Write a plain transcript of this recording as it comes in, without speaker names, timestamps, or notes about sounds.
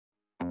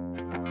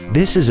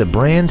This is a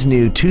brand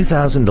new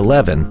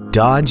 2011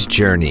 Dodge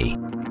Journey.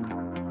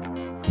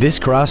 This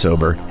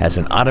crossover has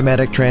an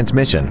automatic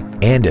transmission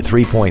and a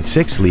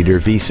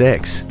 3.6-liter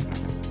V6.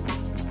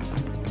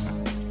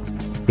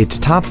 Its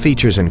top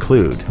features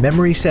include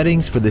memory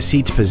settings for the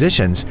seat's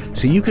positions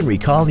so you can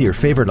recall your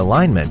favorite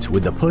alignments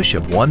with the push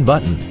of one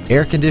button,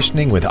 air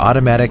conditioning with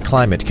automatic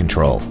climate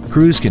control,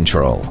 cruise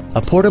control,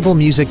 a portable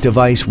music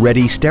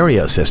device-ready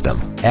stereo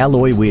system,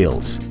 alloy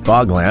wheels,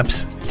 fog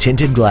lamps,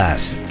 tinted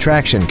glass,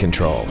 traction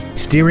control,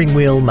 steering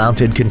wheel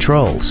mounted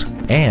controls,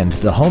 and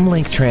the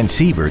HomeLink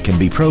transceiver can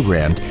be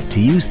programmed to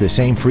use the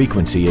same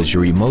frequency as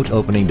your remote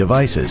opening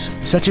devices,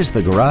 such as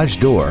the garage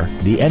door,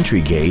 the entry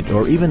gate,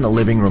 or even the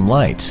living room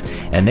lights,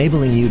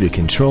 enabling you to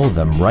control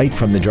them right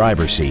from the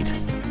driver's seat.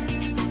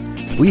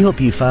 We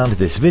hope you found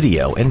this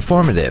video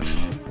informative.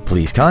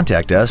 Please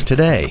contact us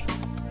today.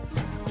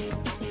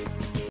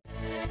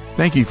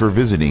 Thank you for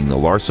visiting the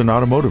Larson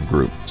Automotive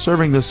Group,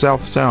 serving the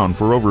South Sound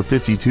for over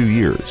 52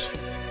 years.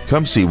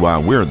 Come see why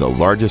we're the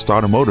largest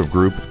automotive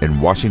group in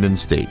Washington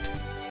State.